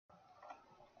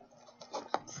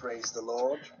Praise the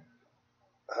Lord.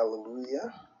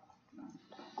 Hallelujah.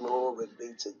 Glory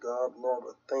be to God. Lord,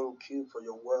 we thank you for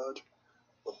your word.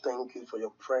 We thank you for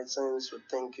your presence. We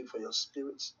thank you for your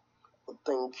spirit. We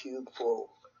thank you for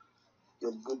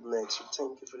your goodness. We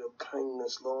thank you for your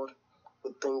kindness, Lord.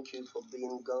 We thank you for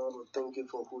being God. We thank you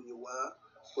for who you are.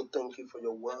 We thank you for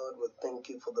your word. We thank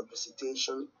you for the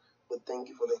visitation. We thank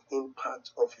you for the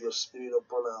impact of your spirit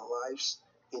upon our lives.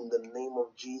 In the name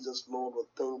of Jesus, Lord, we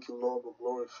thank you, Lord, we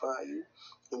glorify you.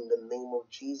 In the name of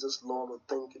Jesus, Lord, we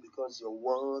thank you because your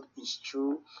word is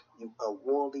true. You are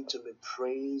worthy to be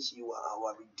praised. You are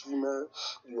our Redeemer.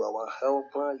 You are our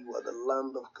Helper. You are the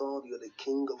Lamb of God. You are the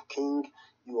King of Kings.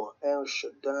 You are El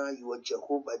Shaddai. You are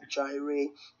Jehovah Jireh.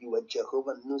 You are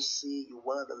Jehovah Nissi. You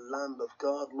are the Lamb of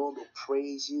God. Lord, we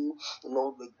praise you.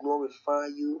 Lord, we glorify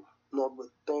you. Lord, we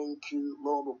thank you.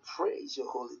 Lord, we praise your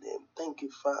holy name. Thank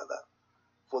you, Father,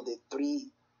 for the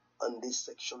 3 on this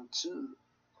section 2.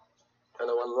 And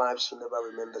our lives will never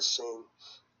remain the same.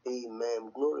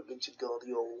 Amen. Glory be to God.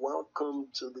 You're welcome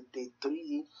to the day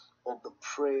 3 of the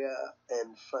prayer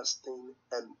and fasting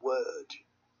and word.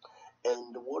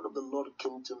 And the word of the Lord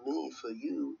came to me for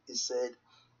you. He said,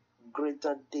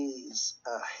 greater days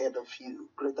are ahead of you.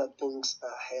 Greater things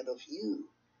are ahead of you.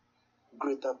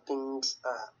 Greater things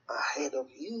are ahead of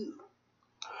you.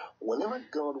 Whenever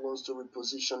God wants to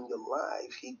reposition your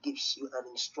life, he gives you an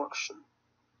instruction.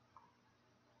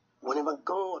 Whenever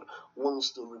God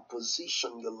wants to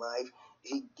reposition your life,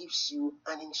 he gives you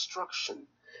an instruction.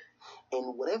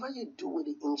 And whatever you do with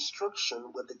the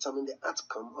instruction will determine the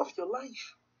outcome of your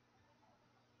life.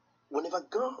 Whenever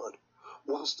God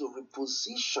wants to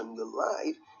reposition your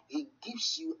life, he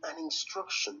gives you an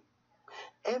instruction.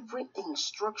 Every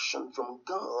instruction from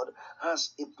God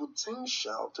has a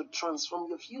potential to transform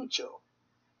your future.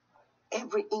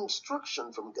 Every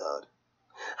instruction from God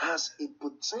has a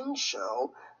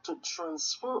potential to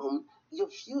transform your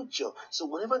future. So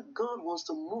whenever God wants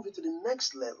to move you to the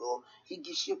next level, he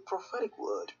gives you a prophetic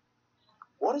word.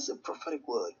 What is a prophetic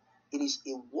word? It is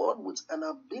a word with an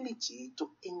ability to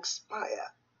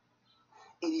inspire.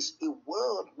 It is a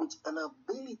word with an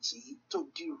ability to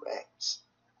direct.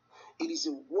 It is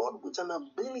a word with an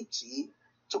ability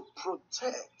to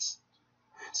protect.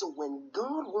 So when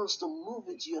God wants to move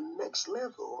you to your next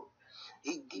level,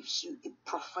 he gives you a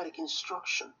prophetic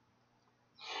instruction.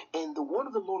 And the word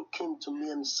of the Lord came to me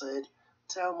and said,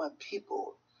 tell my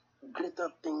people, greater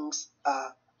things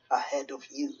are ahead of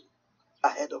you,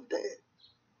 ahead of them.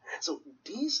 So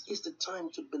this is the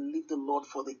time to believe the Lord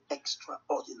for the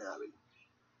extraordinary.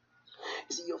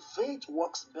 You see, your faith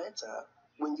works better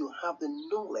when you have the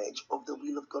knowledge of the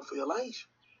will of God for your life.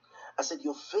 I said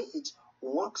your faith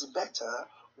works better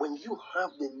when you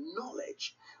have the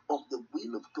knowledge of the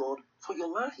will of God for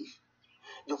your life.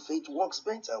 Your faith works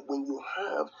better when you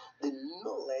have the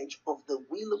knowledge of the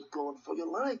will of God for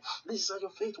your life. This is how your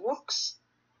faith works.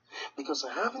 Because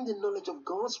having the knowledge of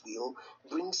God's will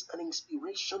brings an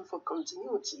inspiration for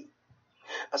continuity.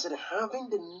 I said having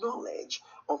the knowledge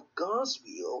of God's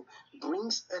will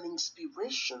brings an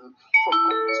inspiration for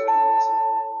continuity.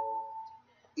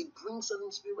 It brings an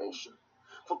inspiration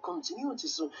for continuity.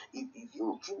 So if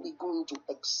you're truly going to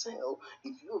excel,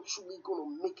 if you're truly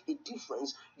going to make a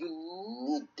difference, you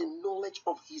need the knowledge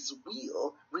of his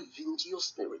will revealed to your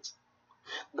spirit.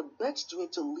 The best way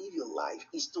to live your life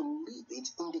is to live it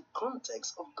in the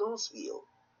context of God's will.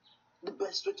 The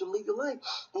best way to live your life.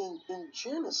 In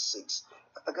Genesis,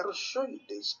 I got to show you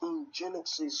this. In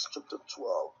Genesis chapter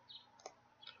 12,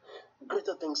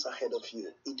 greater things ahead of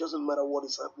you. It doesn't matter what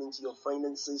is happening to your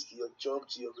finances, to your job,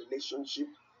 to your relationship.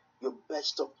 Your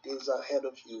best of days are ahead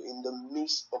of you. In the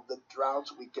midst of the drought,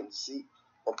 we can see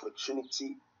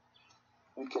opportunity.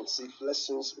 We can see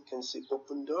blessings. We can see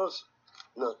open doors.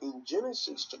 Now, in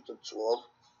Genesis chapter 12,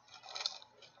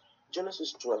 I'm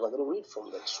going to read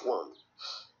from verse 1.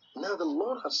 Now the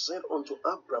Lord has said unto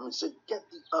Abram, he said, get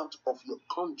thee out of your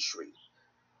country.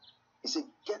 He said,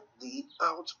 get thee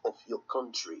out of your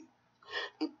country.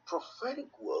 A prophetic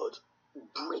word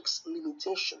breaks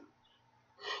limitation.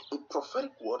 A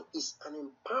prophetic word is an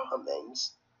empowerment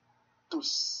to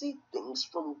see things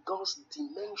from God's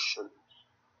dimension.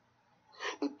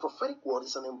 A prophetic word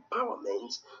is an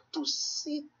empowerment to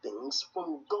see things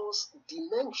from God's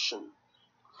dimension.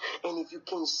 And if you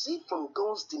can see from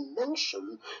God's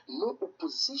dimension, no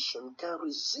opposition can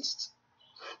resist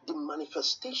the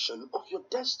manifestation of your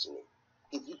destiny.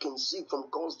 If you can see from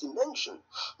God's dimension.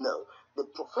 Now, the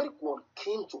prophetic word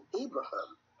came to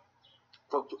Abraham,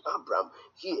 from to Abraham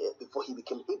here before he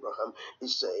became Abraham. He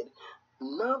said,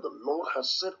 Now the Lord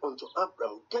has said unto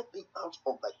Abraham, get thee out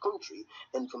of thy country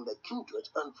and from thy kindred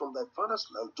and from thy father's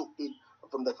land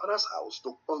from thy father's house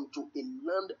to unto a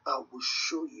land I will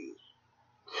show you.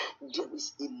 There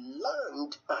is a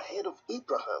land ahead of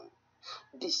Abraham.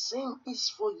 The same is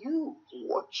for you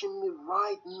watching me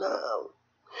right now.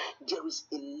 There is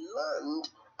a land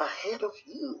ahead of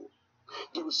you.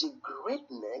 There is a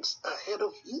greatness ahead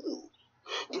of you.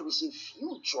 There is a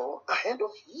future ahead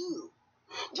of you.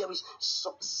 There is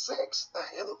success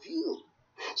ahead of you.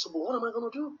 So, but what am I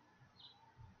going to do?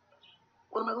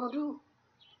 What am I going to do?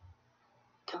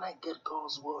 Can I get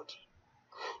God's word?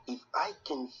 If I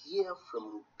can hear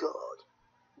from God,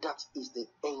 that is the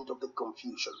end of the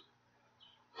confusion.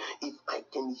 If I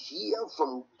can hear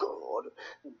from God,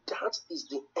 that is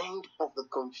the end of the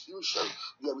confusion.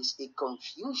 There is a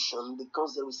confusion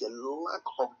because there is a lack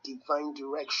of divine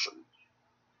direction.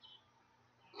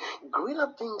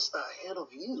 Greater things are ahead of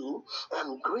you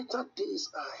and greater days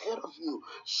are ahead of you.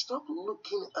 Stop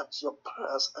looking at your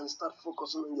past and start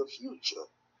focusing on your future.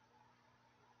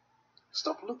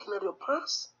 Stop looking at your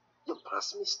past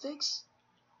mistakes,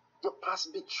 your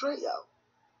past betrayal.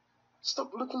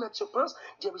 Stop looking at your past.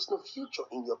 There is no future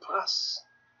in your past.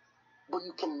 But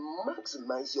you can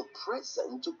maximize your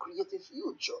present to create a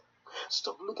future.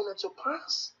 Stop looking at your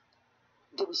past.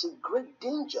 There is a great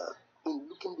danger in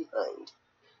looking behind.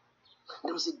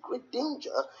 There is a great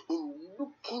danger in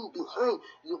looking behind.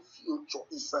 Your future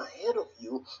is ahead of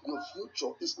you. Your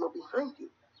future is not behind you.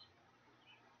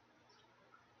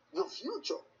 Your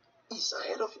future is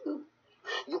ahead of you.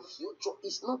 Your future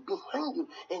is not behind you,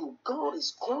 and God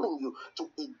is calling you to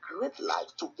a great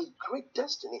life, to a great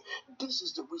destiny. This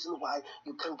is the reason why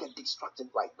you can't get distracted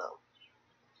right now.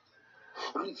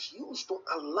 Refuse to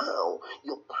allow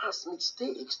your past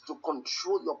mistakes to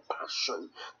control your passion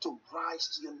to rise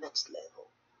to your next level.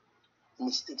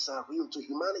 Mistakes are real to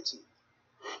humanity.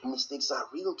 Mistakes are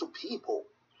real to people.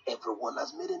 Everyone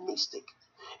has made a mistake.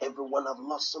 Everyone have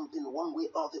lost something one way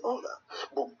or the other.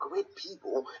 But great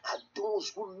people are those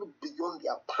who look beyond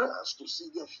their past to see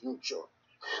their future.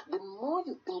 The more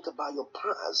you think about your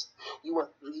past, you are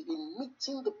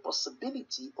limiting the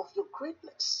possibility of your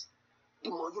greatness. The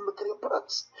more you look at your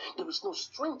past, there is no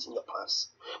strength in your past,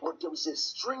 but there is a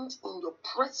strength in your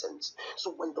present.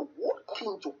 So when the word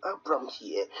came to Abraham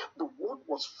here, the word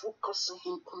was focusing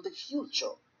him on the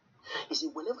future. You see,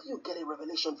 whenever you get a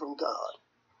revelation from God,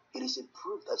 it is a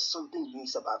proof that something new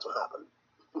is about to happen.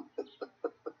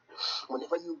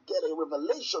 Whenever you get a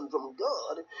revelation from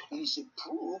God, it is a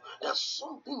proof that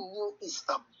something new is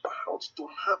about to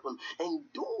happen. And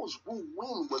those who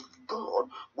win with God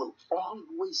will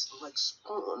always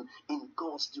respond in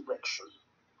God's direction.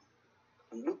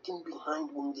 Looking behind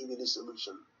won't give you the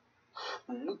solution.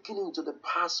 Looking into the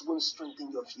past won't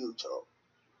strengthen your future.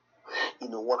 You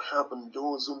know what happened?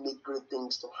 Those who make great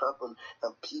things to happen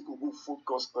are people who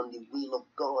focus on the will of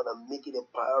God and make it a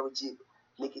priority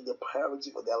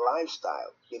for their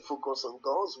lifestyle. They focus on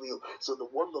God's will. So the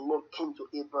one the Lord came to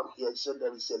Abraham here said,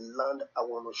 there is a land I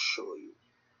want to show you.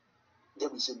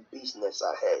 There is a business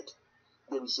ahead.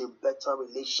 There is a better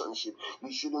relationship.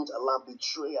 You shouldn't allow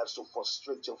betrayals to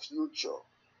frustrate your future.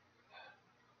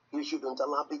 You shouldn't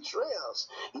allow betrayals.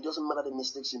 It doesn't matter the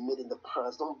mistakes you made in the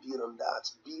past. Don't build on that.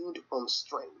 Build on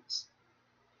strength.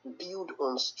 Build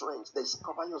on strength.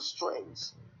 Discover your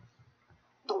strengths.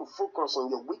 Don't focus on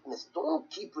your weakness. Don't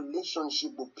keep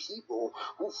relationship with people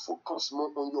who focus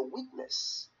more on your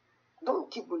weakness.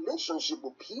 Don't keep relationship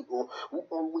with people who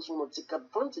always want to take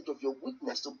advantage of your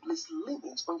weakness to place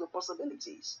limits on your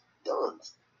possibilities. Don't.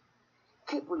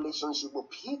 Keep relationship with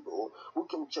people who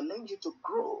can challenge you to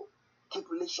grow. Keep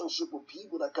relationship with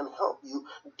people that can help you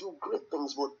do great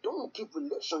things, but don't keep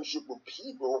relationship with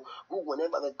people who,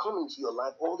 whenever they come into your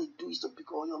life, all they do is to pick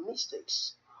all your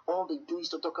mistakes. All they do is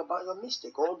to talk about your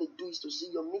mistake. All they do is to see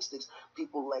your mistakes.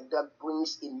 People like that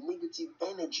brings a negative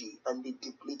energy and they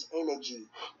deplete energy.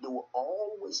 They will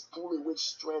always pull away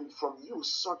strength from you.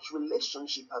 Such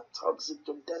relationships are toxic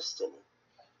to destiny.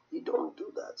 You don't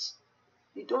do that.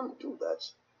 You don't do that.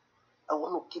 I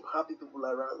want to keep happy people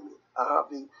around me.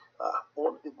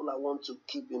 All the people I want to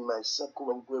keep in my circle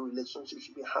of great relationships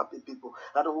should be happy people.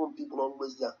 I don't want people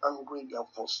always, they're angry, they're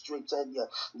frustrated,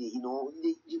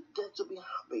 you get to be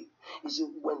happy. You see,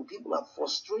 when people have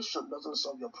frustration doesn't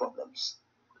solve your problems.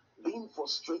 Being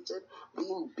frustrated,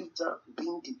 being bitter,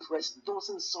 being depressed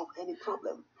doesn't solve any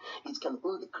problem. It can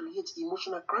only create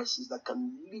emotional crisis that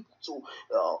can lead to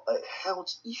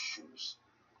health issues.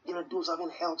 There are those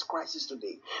having health crisis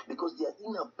today because their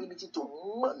inability to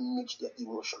manage their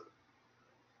emotion.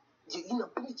 The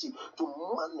inability to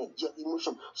manage your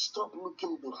emotion. Stop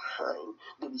looking behind.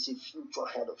 There is a future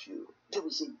ahead of you. There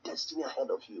is a destiny ahead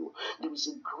of you. There is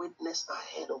a greatness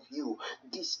ahead of you.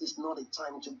 This is not a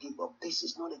time to give up. This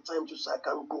is not a time to say, I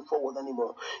can't go forward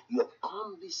anymore. You have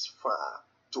come this far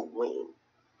to win.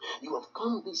 You have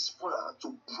come this far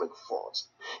to break forth.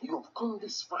 You have come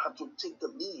this far to take the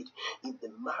lead. If the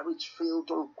marriage failed,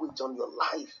 don't quit on your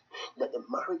life. That the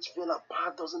marriage fell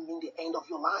apart doesn't mean the end of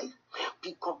your life.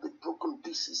 Pick up the broken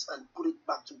pieces and put it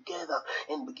back together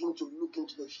and begin to look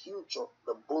into the future.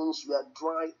 The bones were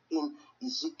dry in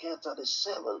Ezekiel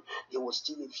 37. There was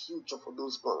still a future for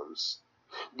those bones.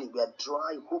 They were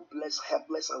dry, hopeless,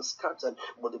 helpless, and scattered.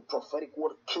 But the prophetic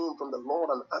word came from the Lord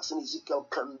and asked Ezekiel,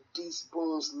 can these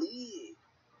bones live?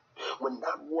 When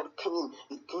that word came,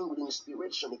 it came with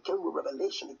inspiration, it came with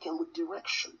revelation, it came with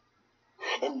direction.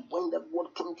 And when that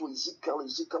word came to Ezekiel,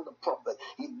 Ezekiel the prophet,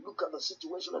 he looked at the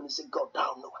situation and he said, God,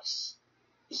 thou knowest.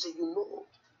 He said, you know.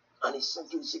 And he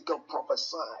said to Ezekiel,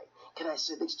 prophesy. Can I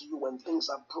say this to you? When things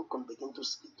are broken, begin to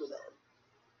speak to them.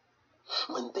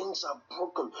 When things are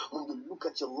broken, when you look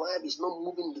at your life, it's not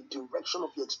moving in the direction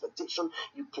of your expectation,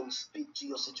 you can speak to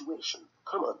your situation.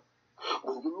 Come on.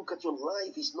 When you look at your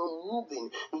life, it's not moving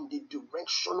in the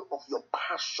direction of your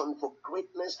passion for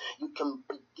greatness, you can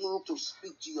begin to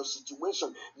speak to your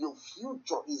situation. Your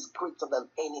future is greater than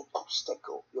any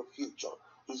obstacle. Your future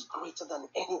is greater than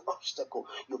any obstacle.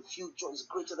 Your future is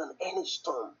greater than any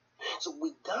storm. So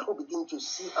we gotta begin to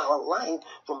see our life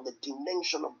from the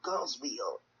dimension of God's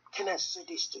will. Can I say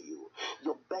this to you?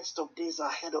 Your best of days are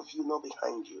ahead of you, not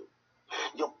behind you.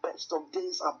 Your best of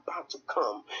days are about to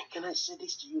come. Can I say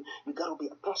this to you? You got to be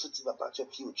positive about your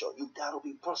future. You got to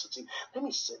be positive. Let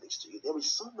me say this to you. There is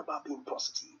something about being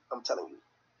positive. I'm telling you.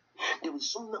 There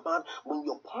is something about when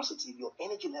you're positive, your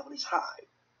energy level is high.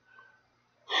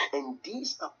 And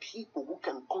these are people who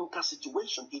can conquer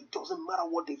situations. It doesn't matter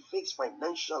what they face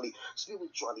financially,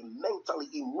 spiritually, mentally,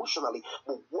 emotionally.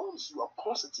 But once you are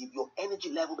positive, your energy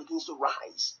level begins to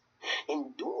rise.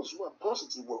 And those who are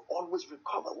positive will always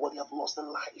recover what they have lost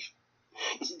in life.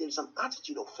 You see, there is an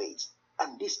attitude of faith.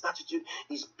 And this attitude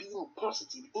is being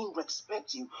positive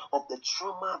irrespective of the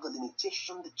trauma, the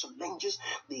limitation, the challenges,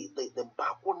 the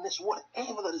backwardness,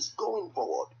 whatever that is going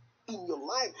forward in your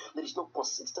life that is not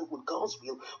consistent with God's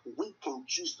will. We can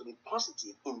choose to be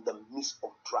positive in the midst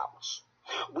of droughts.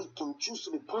 We can choose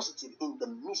to be positive in the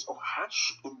midst of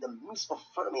hardship, in the midst of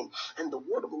famine. And the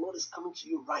word of the Lord is coming to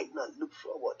you right now. Look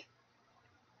forward.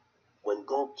 When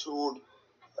God told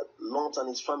Lot and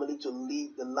his family to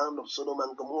leave the land of Sodom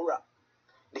and Gomorrah,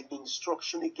 the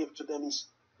instruction he gave to them is,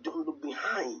 don't look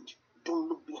behind. Don't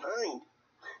look behind.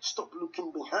 Stop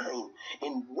looking behind.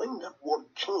 And when that word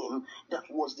came, that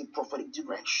was the prophetic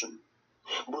direction.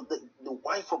 But the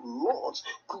wife of Lot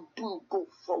couldn't go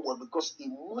forward because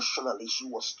emotionally she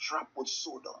was trapped with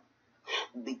Sodom.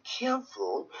 Be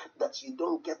careful that you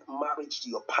don't get married to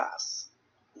your past.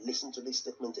 Listen to this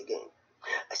statement again.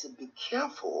 I said, be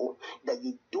careful that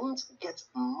you don't get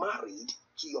married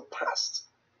to your past.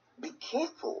 Be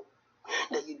careful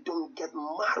that you don't get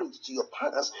married to your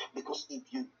past, because if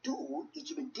you do, it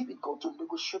will be difficult to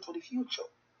negotiate for the future.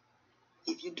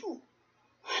 If you do,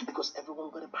 because everyone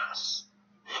got a past.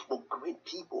 But great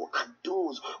people are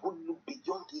those who look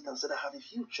beyond it and say, I have a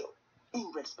future.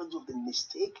 Irrespective of the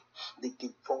mistake, the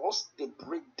divorce, the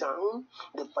breakdown,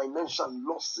 the financial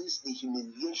losses, the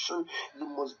humiliation, you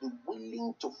must be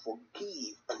willing to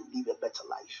forgive and live a better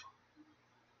life.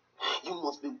 You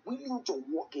must be willing to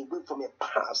walk away from a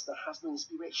past that has no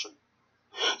inspiration.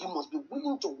 You must be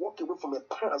willing to walk away from a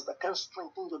past that can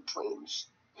strengthen your dreams.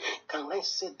 Can I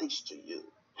say this to you?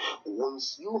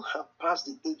 Once you have passed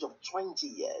the age of 20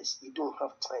 years, you don't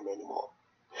have time anymore.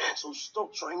 So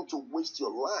stop trying to waste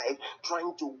your life,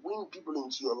 trying to win people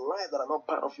into your life that are not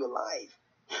part of your life.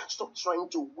 Stop trying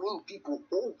to win people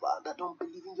over that don't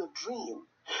believe in your dream.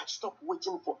 Stop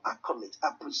waiting for accolade,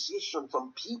 appreciation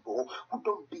from people who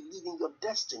don't believe in your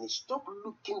destiny. Stop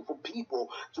looking for people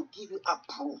to give you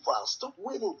approval. Stop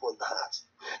waiting for that.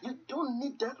 You don't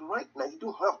need that right now. You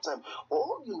don't have time.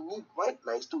 All you need right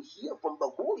now is to hear from the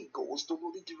Holy Ghost to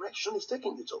know the direction He's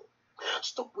taking you to.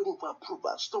 Stop waiting for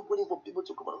approval. Stop waiting for people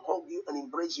to come and hug you and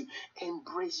embrace you.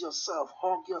 Embrace yourself.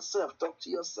 Hug yourself. Talk to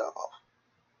yourself.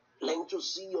 Learn to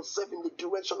see yourself in the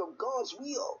direction of God's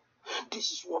will.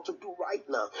 This is what to do right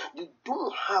now. You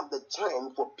don't have the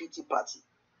time for pity party.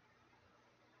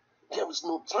 There is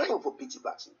no time for pity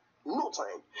party. No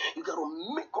time. You got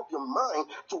to make up your mind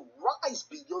to rise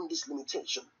beyond this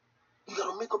limitation. You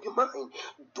got to make up your mind.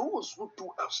 Those who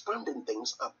do outstanding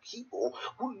things are people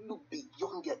who look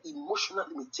beyond their emotional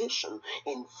limitation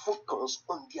and focus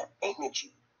on their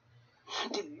energy.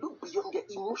 They look beyond their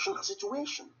emotional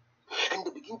situation and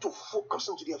they begin to focus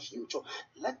into their future.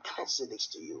 Can I say this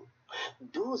to you?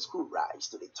 Those who rise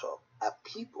to the top are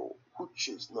people who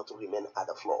choose not to remain at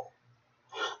the floor.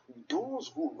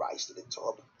 Those who rise to the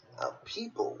top are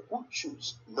people who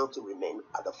choose not to remain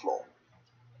at the floor.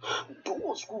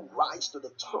 Those who rise to the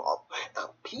top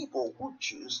are people who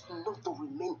choose not to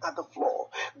remain at the floor.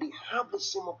 They have the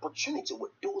same opportunity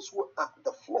with those who are at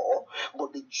the floor,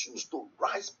 but they choose to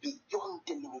rise beyond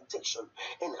the limitation.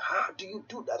 And how do you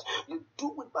do that? You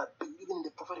do it by believing in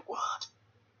the prophetic word.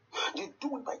 You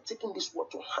do it by taking this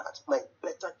word to heart. My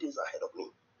better days are ahead of me.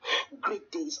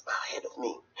 Great days are ahead of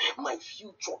me. My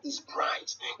future is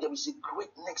bright. There is a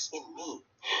greatness in me.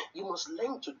 You must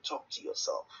learn to talk to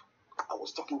yourself. I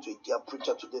was talking to a dear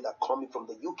preacher today that called me from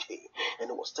the UK, and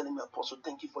he was telling me, Apostle,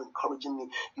 thank you for encouraging me.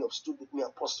 You have stood with me,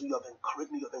 Apostle. You have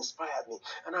encouraged me. You have inspired me.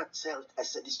 And I said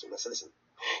this to him. I said, listen,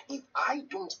 if I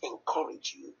don't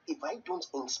encourage you, if I don't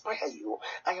inspire you,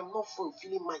 I am not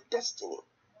fulfilling my destiny.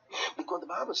 Because the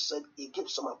Bible said he gave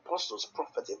some apostles,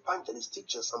 prophets, evangelists,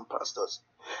 teachers, and pastors.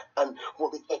 And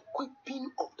for the equipping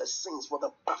of the saints, for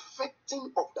the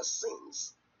perfecting of the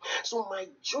saints. So my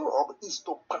job is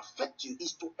to perfect you,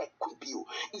 is to equip you,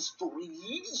 is to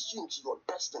release you into your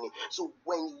destiny. So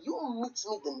when you meet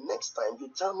me the next time,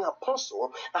 you tell me,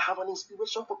 Apostle, I have an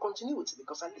inspiration for continuity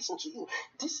because I listen to you.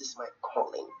 This is my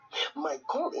calling. My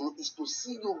calling is to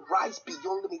see you rise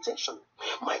beyond limitation.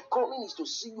 My calling is to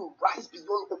see you rise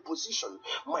beyond opposition.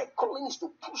 My calling is to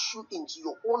push you into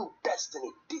your own destiny.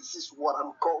 This is what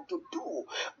I'm called to do.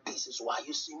 This is why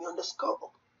you see me on the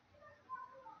scope.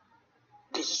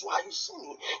 This is why you see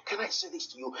me. Can I say this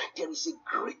to you? There is a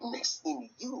greatness in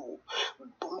you.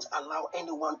 Don't allow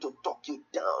anyone to talk you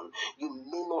down. You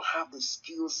may not have the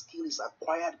skill. Skill is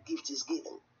acquired. Gift is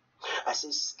given. I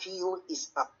say skill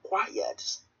is acquired.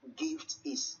 Gift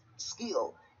is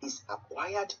skill is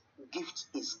acquired. Gift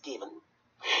is given.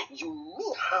 You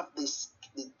may have the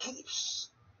gifts.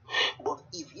 But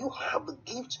if you have the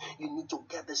gift, you need to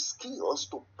get the skills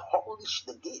to polish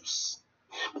the gifts.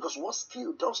 Because what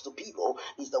skill does to people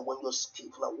is that when you're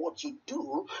skillful at what you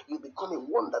do, you become a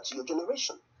wonder to your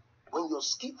generation. When you're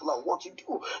skillful at what you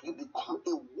do, you become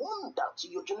a wonder to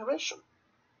your generation.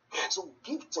 So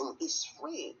gifting is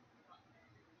free.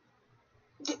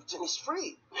 Gifting is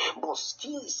free, but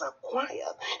skill is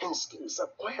acquired, and skill is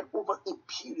acquired over a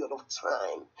period of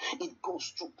time. It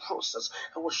goes through process.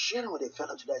 I was sharing with a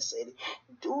fellow today. I said,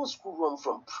 those who run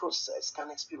from process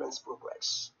can experience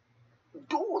progress.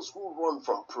 Those who run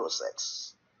from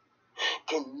process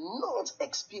cannot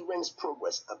experience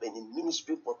progress. I've been in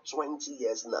ministry for 20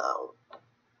 years now.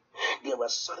 There are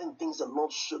certain things the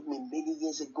Lord showed me many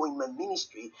years ago in my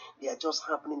ministry. They are just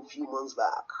happening few months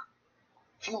back.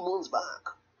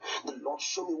 The Lord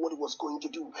showed me what He was going to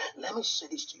do. Let me say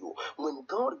this to you. When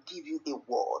God gives you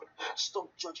a word,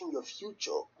 stop judging your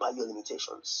future by your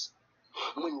limitations.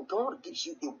 When God gives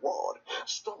you a word,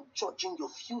 stop judging your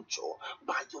future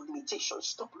by your limitations.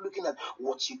 Stop looking at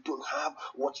what you don't have,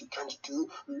 what you can't do.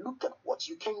 Look at what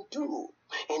you can do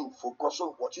and focus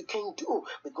on what you can do,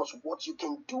 because what you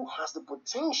can do has the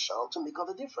potential to make all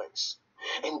the difference.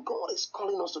 And God is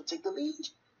calling us to take the lead.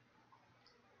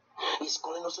 He's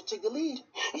calling us to take the lead.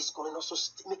 He's calling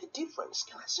us to make a difference.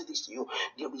 Can I say this to you?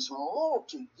 There is more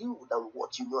to you than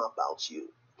what you know about you.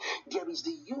 There is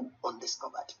the you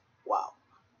undiscovered. Wow.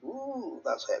 Ooh,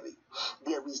 that's heavy.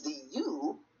 There is the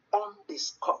you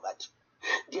undiscovered.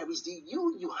 There is the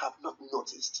you have not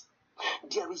noticed.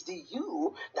 There is the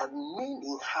you that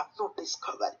many have not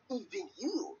discovered, even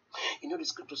you. You know, the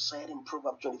scripture said in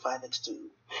Proverbs 25 verse 2.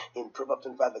 In Proverbs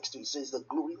 25 verse 2, it says, the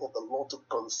glory of the Lord to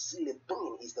conceal a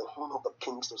thing is the honor of the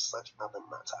kings to search out the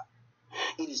matter.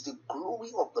 It is the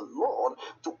glory of the Lord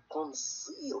to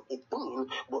conceal a thing,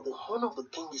 but the honor of the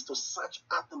king is to search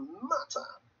out the matter.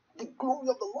 The glory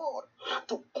of the Lord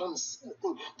to conceal a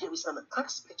thing. There is an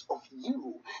aspect of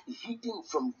you hidden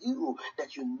from you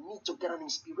that you need to get an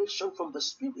inspiration from the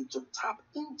Spirit to tap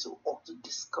into or to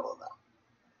discover.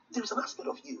 There is an aspect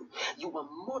of you. You are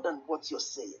more than what you're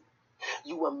saying.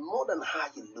 You are more than how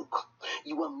you look.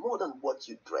 You are more than what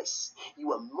you dress.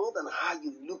 You are more than how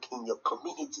you look in your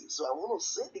community. So I want to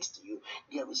say this to you.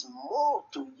 There is more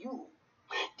to you.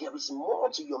 There is more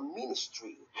to your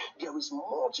ministry. There is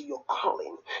more to your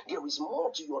calling. There is more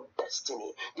to your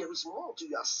destiny. There is more to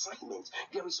your assignment.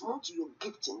 There is more to your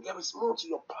gifting. There is more to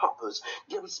your purpose.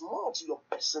 There is more to your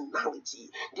personality.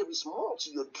 There is more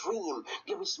to your dream.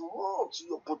 There is more to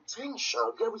your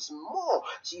potential. There is more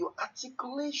to your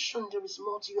articulation. There is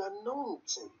more to your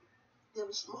anointing. There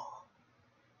is more.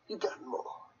 You got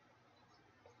more.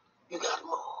 You got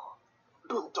more.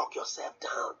 Don't talk yourself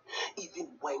down. Even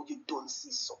when you don't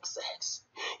see success,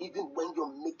 even when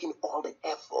you're making all the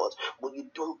effort, but you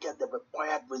don't get the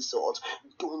required result,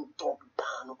 don't talk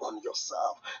down on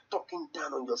yourself. Talking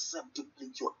down on yourself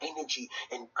depletes your energy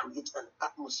and creates an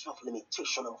atmosphere of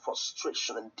limitation and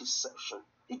frustration and deception.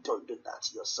 You don't do that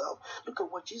to yourself. Look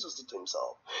at what Jesus did to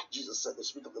himself. Jesus said, the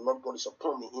Spirit of the Lord God is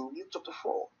upon me in Luke chapter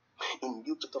 4. In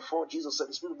Luke chapter 4, Jesus said,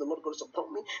 the Spirit of the Lord God is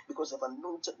upon me because they have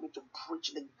anointed me to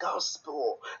preach the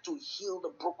gospel, to heal the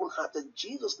brokenhearted.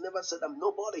 Jesus never said, I'm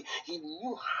nobody. He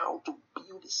knew how to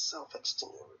build his self-esteem.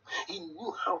 He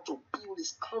knew how to build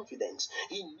his confidence.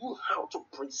 He knew how to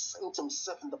present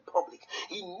himself in the public.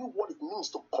 He knew what it means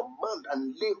to command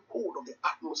and lay hold of the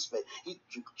atmosphere. He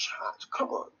took charge. Come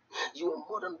on. You are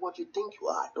more than what you think you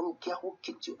are. I don't care who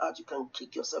kicked you out. You can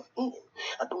kick yourself in.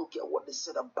 I don't care what they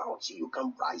said about you. You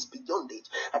can rise beyond it.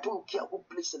 I don't care who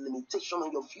placed a limitation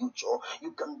on your future.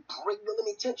 You can break the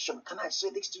limitation. Can I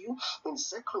say this to you? In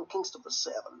 2 Kings chapter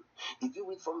 7, if you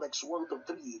read from verse 1 to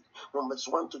 3, from verse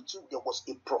 1 to 2, there was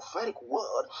a prophetic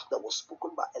word that was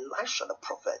spoken by Elisha the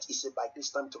prophet. He said, by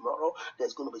this time tomorrow,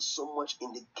 there's going to be so much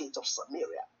in the gate of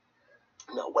Samaria.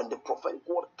 Now, when the prophetic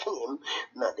word came,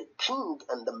 now the king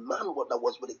and the man that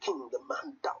was with the king, the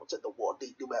man doubted the word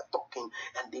they were talking,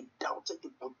 and they doubted the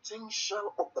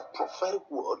potential of the prophetic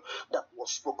word that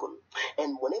was spoken.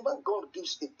 And whenever God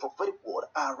gives a prophetic word,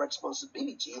 our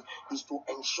responsibility is to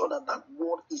ensure that that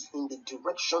word is in the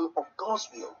direction of God's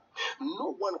will.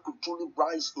 No one could truly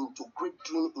rise into great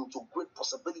dream, into great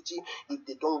possibility, if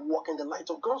they don't walk in the light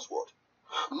of God's word.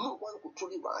 No one could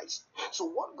truly rise. So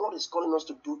what God is calling us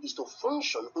to do is to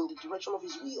function in the direction of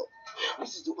his will.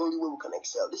 This is the only way we can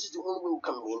excel. This is the only way we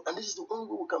can win. And this is the only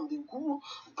way we can be who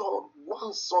God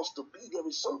wants us to be. There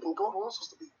is something God wants us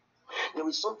to be. There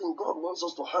is something God wants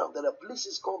us to have. There are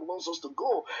places God wants us to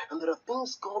go. And there are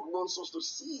things God wants us to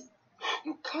see.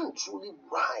 You can't truly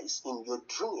rise in your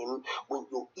dream when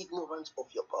you're ignorant of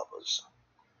your purpose.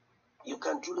 You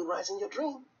can't truly rise in your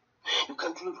dream. You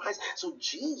can't truly rise. So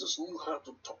Jesus knew how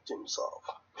to talk to himself.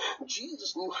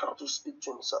 Jesus knew how to speak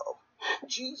to himself.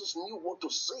 Jesus knew what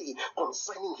to say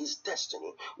concerning his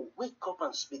destiny. Wake up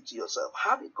and speak to yourself.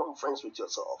 Have a conference with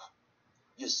yourself.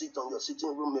 You sit on your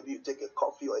sitting room, maybe you take a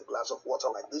coffee or a glass of water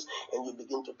like this, and you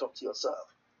begin to talk to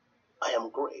yourself. I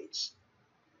am great.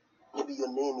 Maybe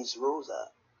your name is Rosa.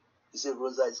 You say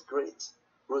Rosa is great.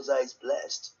 Rosa is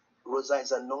blessed. Rosa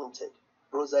is anointed.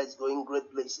 Rosa is going great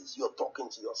places. You're talking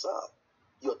to yourself.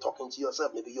 You're talking to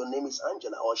yourself. Maybe your name is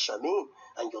Angela or Shamin,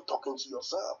 and you're talking to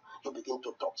yourself. You begin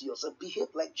to talk to yourself. Behave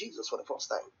like Jesus for the first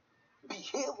time.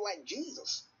 Behave like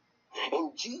Jesus.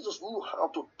 And Jesus knew how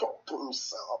to talk to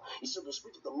himself. He said, the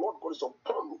Spirit of the Lord God is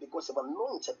upon me because he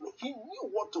anointed me. He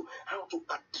knew how to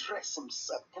address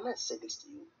himself. Can I say this to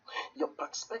you? Your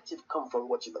perspective comes from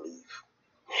what you believe.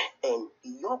 And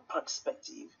your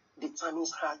perspective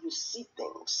determines how you see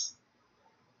things.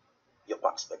 Your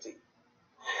perspective.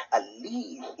 I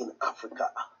live in Africa.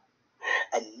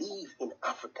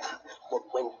 But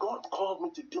when God called me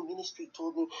to do ministry, he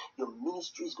told me, your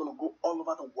ministry is going to go all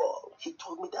over the world. He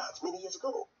told me that many years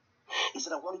ago. He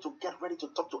said, I want you to get ready to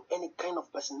talk to any kind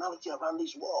of personality around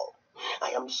this world. I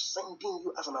am sending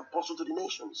you as an apostle to the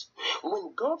nations.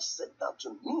 When God said that to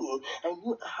me, I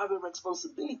knew I have a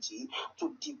responsibility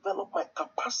to develop my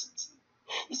capacity.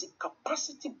 You see,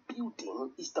 capacity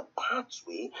building is the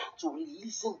pathway to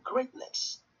releasing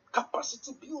greatness.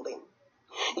 Capacity building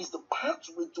is the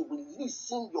pathway to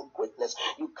releasing your greatness.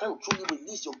 You can't truly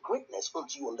release your greatness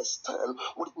until you understand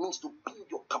what it means to build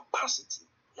your capacity.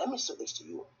 Let me say this to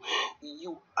you.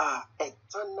 You are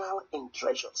eternal in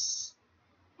treasures.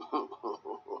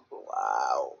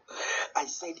 Wow. I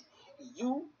said,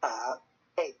 you are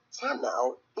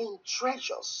eternal in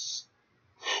treasures.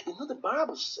 You know, the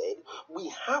Bible said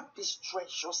we have these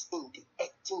treasures in the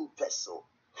earthen vessel.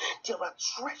 There are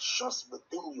treasures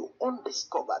within you,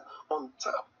 undiscovered,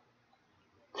 untapped.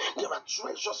 There are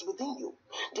treasures within you.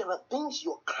 There are things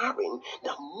you're carrying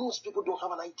that most people don't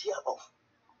have an idea of.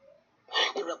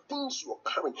 There are things you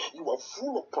are carrying. You are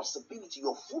full of possibility.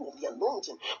 You're full of the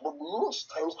anointing. But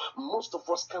most times, most of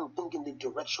us can't think in the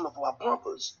direction of our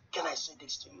purpose. Can I say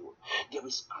this to you? There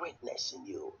is greatness in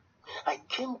you. I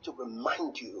came to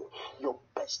remind you, your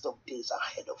best of days are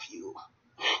ahead of you.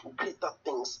 Greater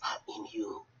things are in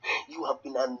you. You have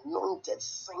been anointed,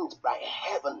 sent by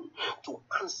heaven to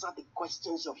answer the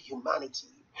questions of humanity.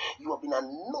 You have been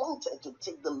anointed to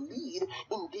take the lead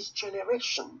in this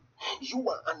generation. You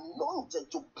are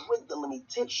anointed to break the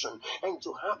limitation and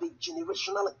to have a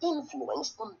generational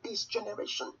influence on this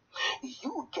generation.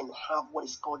 You can have what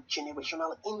is called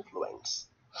generational influence.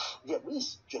 There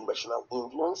is generational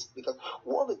influence because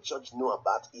what the church know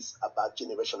about is about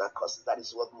generational curses. That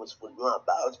is what most people know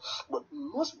about. But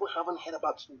most people haven't heard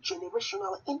about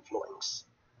generational influence,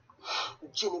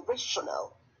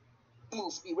 generational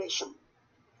inspiration,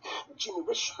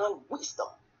 generational wisdom.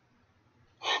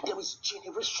 There is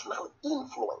generational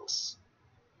influence,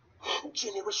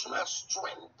 generational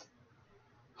strength.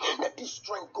 That this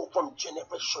strength go from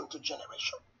generation to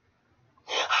generation.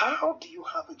 How do you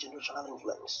have a generational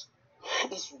influence?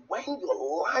 It's when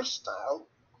your lifestyle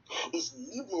is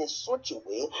lived in such a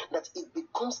way that it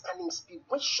becomes an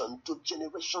inspiration to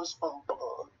generations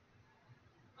unborn.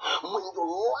 When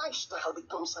your lifestyle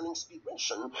becomes an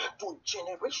inspiration to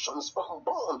generations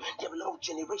unborn, there are a lot of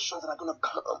generations that are going to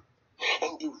come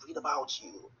and they read about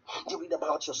you. They read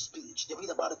about your speech. They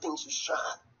read about the things you share.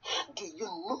 Do you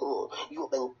know you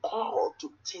have been called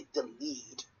to take the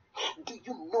lead? Do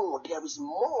you know there is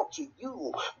more to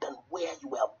you than where you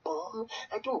were born?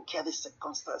 I don't care the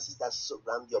circumstances that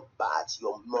surround your path,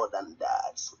 you're more than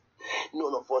that.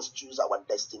 None of us choose our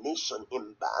destination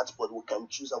in birth, but we can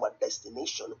choose our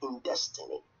destination in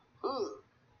destiny.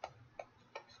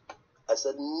 I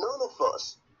said none of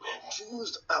us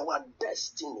choose our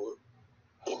destiny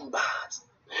in birth,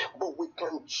 but we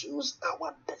can choose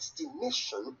our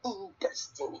destination in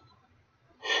destiny.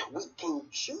 We can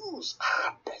choose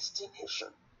our destination.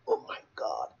 Oh my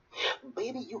God.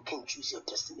 Baby, you can choose your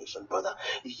destination. Brother,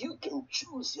 you can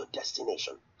choose your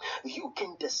destination. You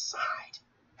can decide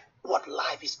what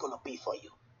life is going to be for you.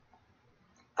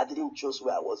 I didn't choose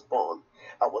where I was born.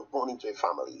 I was born into a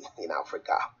family in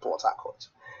Africa, Port Harcourt,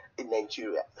 in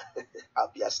Nigeria,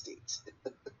 Abia State.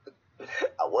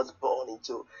 I was born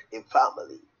into a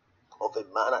family of a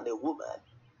man and a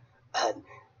woman.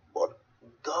 But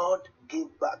God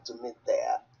gave back to me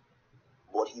there.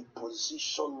 But he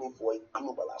positioned me for a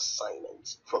global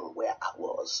assignment from where I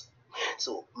was.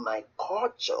 So my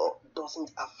culture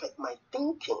doesn't affect my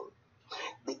thinking.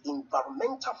 The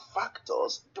environmental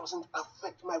factors doesn't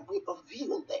affect my way of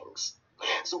viewing things.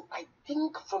 So I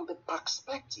think from the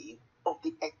perspective of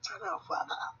the eternal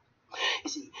Father. You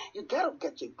see, you gotta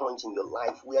get to a point in your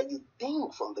life where you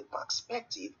think from the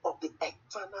perspective of the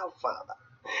eternal Father.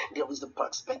 There is the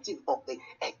perspective of the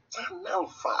eternal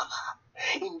Father.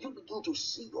 And you begin to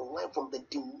see your life from the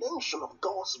dimension of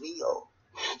God's will.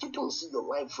 You don't see your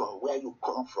life from where you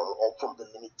come from or from the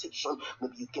limitation.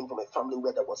 Maybe you came from a family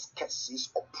where there was curses,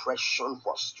 oppression,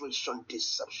 frustration,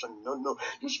 deception. No.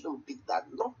 You shouldn't pick that.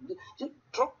 No, you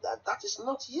drop that. That is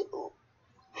not you.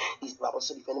 His Bible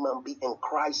said, if any man be in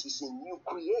Christ, he's a new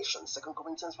creation. 2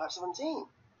 Corinthians 5:17.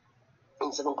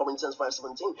 In 2 Corinthians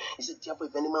 5:17, he said, therefore,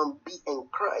 if any man be in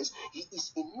Christ, he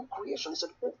is a new creation. He said,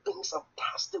 all things have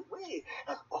passed away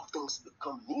and all things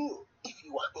become new. If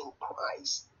you are in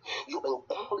Christ, you've been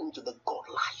called into the God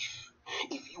life.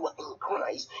 If you are in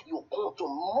Christ, you're called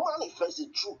to manifest the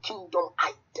true kingdom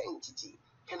identity.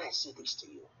 Can I say this to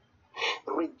you?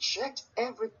 Reject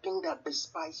everything that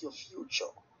despises your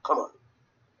future. Come on.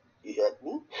 You heard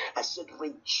me? I said,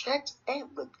 reject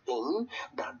everything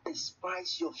that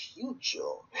despises your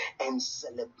future and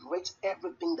celebrate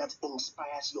everything that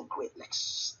inspires your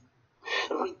greatness.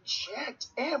 Reject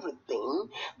everything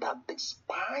that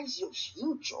despises your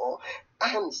future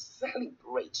and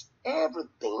celebrate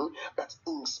everything that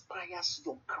inspires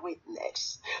your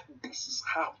greatness. This is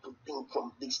how to think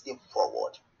from this day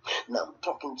forward. Now, I'm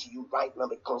talking to you right now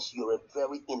because you're a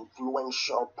very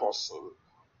influential person.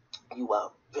 You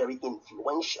are very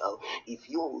influential. If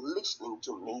you're listening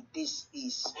to me, this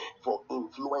is for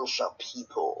influential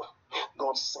people.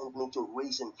 God sent me to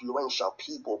raise influential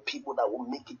people, people that will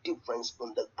make a difference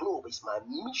on the globe. It's my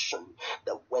mission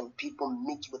that when people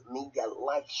meet with me, their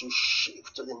life should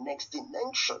shift to the next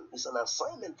dimension. It's an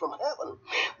assignment from heaven.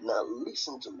 Now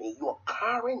listen to me. You are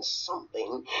carrying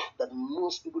something that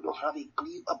most people don't have a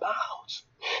clue about.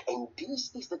 And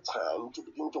this is the time to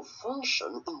begin to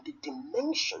function in the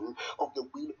dimension of the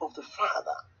will of the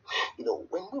Father. You know,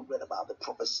 when we read about the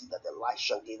prophecy that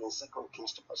Elisha gave in 2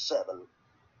 Kings chapter 7,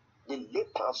 the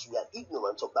lepers were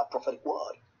ignorant of that prophetic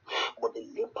word. But the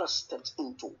lepers stepped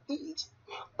into it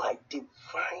by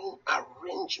divine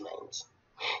arrangement.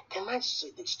 Can I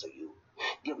say this to you?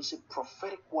 There is a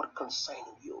prophetic word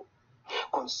concerning you,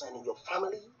 concerning your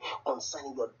family,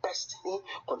 concerning your destiny,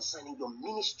 concerning your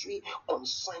ministry,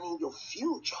 concerning your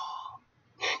future.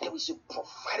 There is a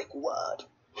prophetic word.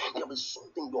 There is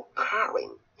something you're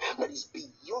carrying that is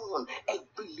beyond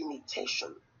every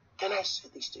limitation. Can I say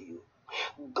this to you?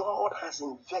 God has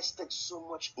invested so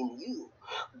much in you.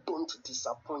 Don't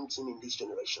disappoint him in this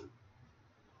generation.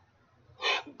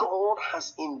 God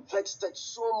has invested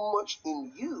so much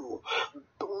in you.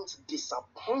 Don't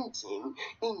disappoint him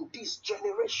in this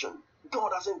generation.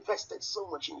 God has invested so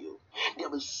much in you.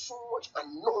 There is so much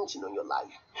anointing on your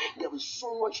life. There is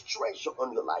so much treasure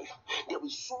on your life. There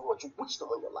is so much wisdom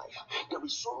on your life. There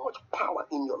is so much power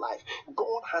in your life.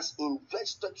 God has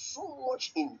invested so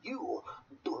much in you.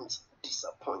 Don't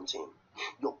disappoint him.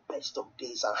 Your best of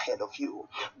days are ahead of you.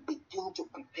 Begin to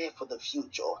prepare for the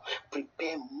future.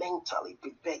 Prepare mentally,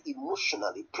 prepare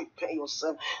emotionally, prepare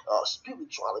yourself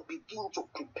spiritually. Begin to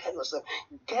prepare yourself.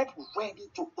 Get ready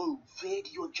to invade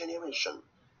your generation.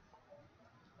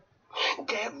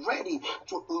 Get ready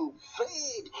to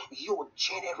invade your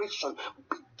generation.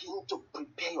 Begin to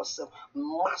prepare yourself.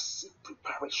 Massive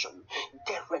preparation.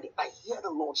 Get ready. I hear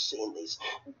the Lord saying this.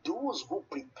 Those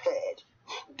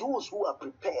who are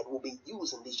prepared will be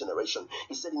used in this generation.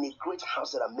 He said, in a great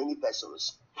house there are many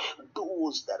vessels.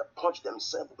 Those that purge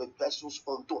themselves with vessels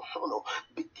unto honor,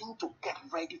 begin to get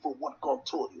ready for what God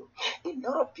told you. A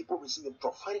lot of people receive a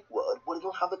prophetic word, but they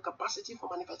don't have the capacity for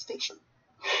manifestation.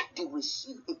 They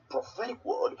receive a prophetic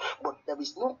word, but there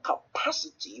is no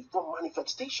capacity for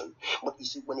manifestation. But you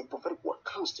see, when a prophetic word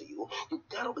comes to you, you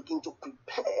gotta begin to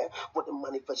prepare for the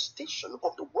manifestation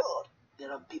of the word.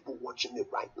 There are people watching me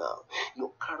right now.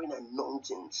 You're carrying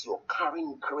anointings, you're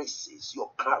carrying graces,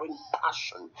 you're carrying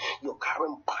passion, you're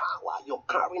carrying power, you're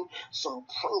carrying some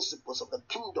principles of the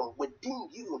kingdom within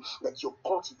you that you've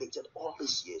cultivated all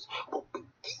these years. But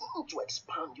begin to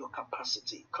expand your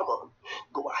capacity. Come on,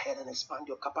 go ahead and expand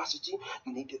your capacity.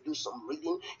 You need to do some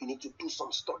reading, you need to do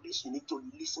some studies, you need to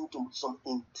listen to some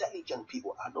intelligent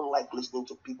people. I don't like listening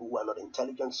to people who are not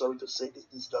intelligent. Sorry to say this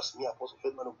is just me, Apostle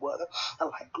Faithman Ogboada. I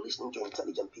like listening to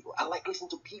intelligent people. I like listening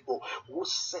to people who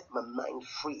set my mind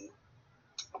free.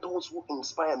 Those who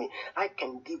inspire me, I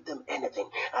can give them anything.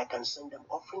 I can send them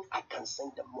offering. I can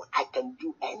send them money. I can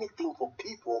do anything for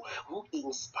people who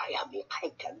inspire me.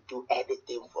 I can do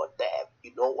anything for them.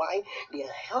 You know why? They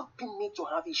are helping me to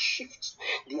have a shift.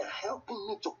 They are helping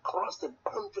me to cross the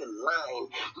boundary line.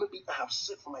 Maybe I have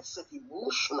set for myself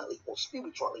emotionally or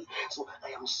spiritually. So I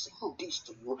am saying this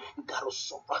to you. You got to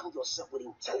surround yourself with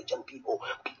intelligent people.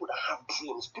 People that have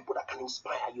dreams. People that can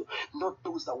inspire you. Not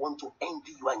those that want to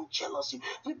envy you and jealous you.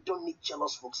 You don't need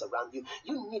jealous folks around you.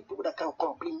 You need people that can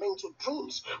complement your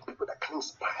dreams, people that can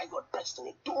inspire your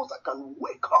destiny, those that can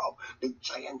wake up the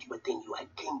giant within you. I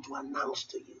came to announce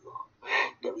to you,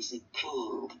 there is a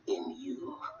king in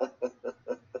you.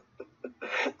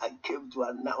 I came to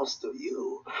announce to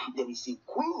you, there is a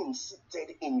queen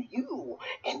seated in you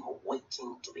and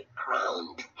waiting to be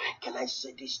crowned. Can I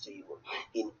say this to you?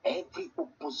 In every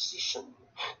opposition,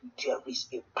 there is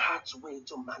a pathway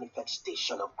to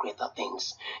manifestation of greater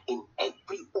things. In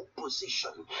every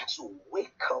opposition. So wake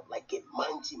up like a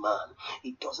mighty man.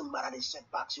 It doesn't matter the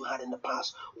setbacks you had in the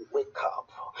past. Wake up.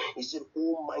 He said,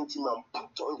 "Oh mighty man,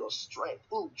 put on your strength."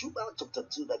 In Joel chapter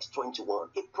 2, verse 21,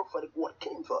 a prophetic word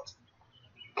came forth.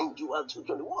 In Joel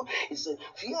 2:21, he said,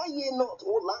 "Fear ye not,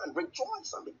 O land,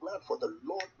 rejoice and be glad, for the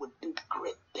Lord will do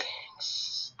great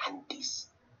things." And this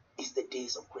is the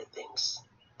days of great things.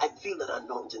 I feel that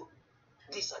anointing.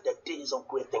 These are the days of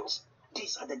great things.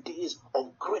 These are the days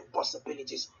of great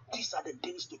possibilities. These are the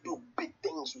days to do big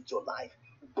things with your life.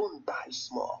 Don't die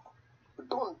small.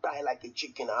 Don't die like a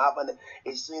chicken. I have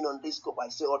a saying on this scope. I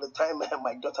say all the time,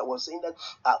 my daughter was saying that,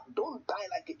 don't die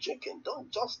like a chicken.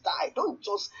 Don't just die. Don't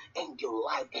just end your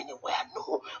life anywhere.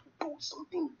 No, do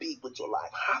something big with your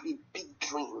life. Have a big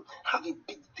dream. Have a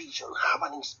big vision. Have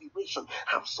an inspiration.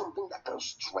 Have something that can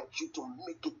stretch you to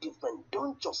make a difference.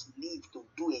 Don't just live to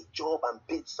do a job and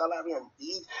pay salary and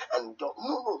eat and do.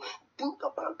 No. Think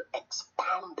about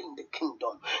expanding the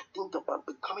kingdom. Think about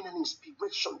becoming an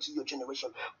inspiration to your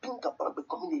generation. Think about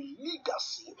becoming a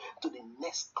legacy to the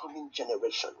next coming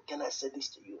generation. Can I say this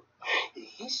to you?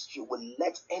 History will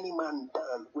let any man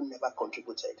down who never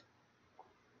contributed.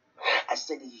 I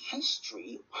said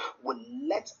history will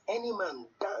let any man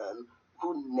down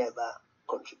who never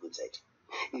contributed.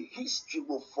 History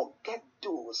will forget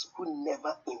those who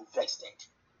never invested.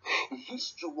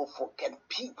 History will forget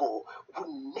people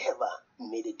who never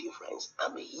made a difference.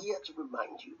 I'm here to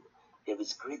remind you, there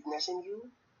is greatness in you.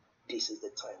 This is the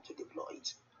time to deploy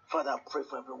it. Father, I pray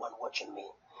for everyone watching me.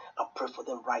 I pray for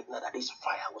them right now that this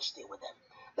fire will stay with them,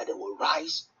 that they will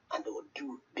rise and they will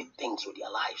do big things with their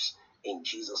lives. In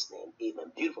Jesus' name,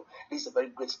 amen. Beautiful. This is a very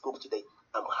great scope today.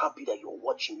 I'm happy that you're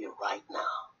watching me right now.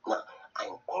 Now, I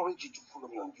encourage you to follow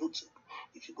me on YouTube.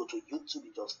 If you go to YouTube,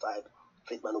 you just type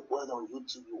Faithman Ogboada on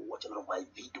YouTube. You watch a lot of my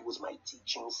videos, my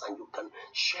teachings, and you can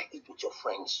share it with your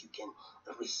friends. You can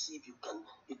receive, you can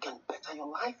better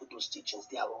your life with those teachings.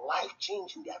 They are life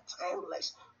changing, they are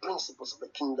timeless principles of the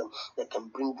kingdom that can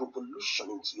bring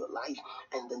revolution into your life.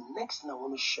 And the next thing I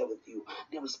want to share with you,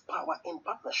 there is power in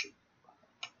partnership.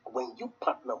 When you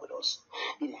partner with us,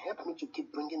 it helped me to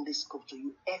keep bringing this scope to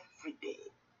you every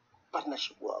day.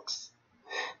 Partnership works.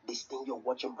 This thing you're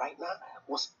watching right now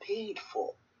was paid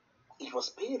for. It was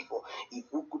paid for. If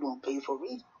we couldn't pay for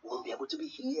it, we won't be able to be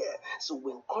here. So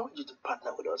we encourage you to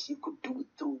partner with us. You could do it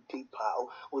through PayPal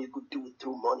or you could do it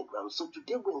through MoneyGram. So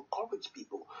today we encourage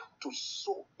people to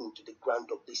sow into the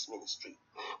ground of this ministry.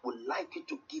 We'd like you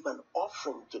to give an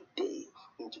offering today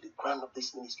into the ground of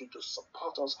this ministry to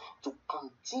support us to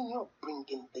continue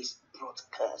bringing this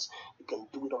broadcast. You can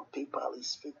do it on PayPal.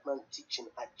 It's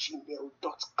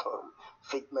faithmanteaching@gmail.com.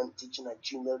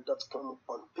 faithmanteaching@gmail.com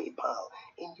on PayPal.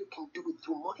 And you can do it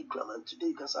through MoneyGram. And today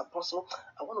you can say, Apostle,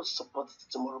 I want to support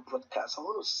tomorrow broadcast. I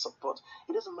want to support.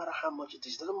 It doesn't matter how much it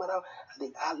is. It doesn't matter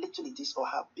how little it is or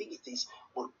how big it is.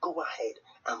 But go ahead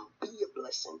and be a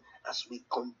blessing as we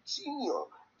continue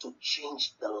to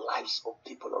change the lives of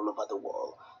people all over the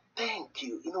world. Thank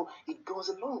you. It goes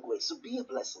a long way. So be a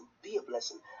blessing. Be a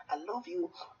blessing. I love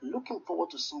you. Looking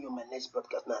forward to seeing you on my next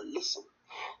broadcast. Now listen.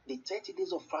 The 30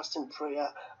 days of fasting,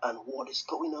 prayer, and what is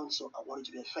going on. So I want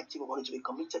you to be effective. I want you to be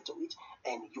committed to it.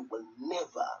 And you will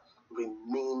never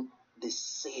remain the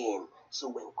same. So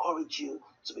we encourage you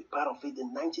to be part of it. The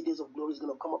 90 days of glory is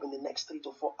going to come up in the next 3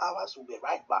 to 4 hours. We'll be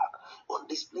right back on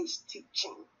this place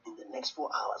teaching in the next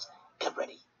 4 hours. Get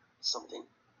ready. Something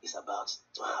is about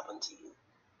to happen to you.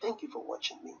 Thank you for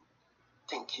watching me.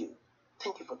 Thank you.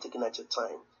 Thank you for taking out your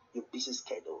time, your busy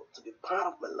schedule, to be part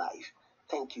of my life.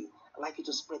 Thank you. I'd like you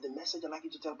to spread the message. I'd like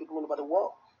you to tell people all over the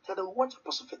world. Tell them, watch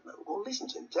Apostle Faithman. Go listen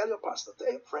to him. Tell your pastor,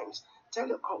 tell your friends, tell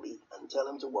your colleague, and tell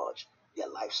them to watch. Their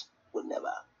lives will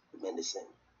never remain the same.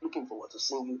 Looking forward to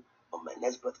seeing you on my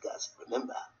next broadcast.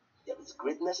 Remember, there is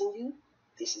greatness in you.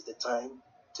 This is the time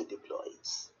to deploy it.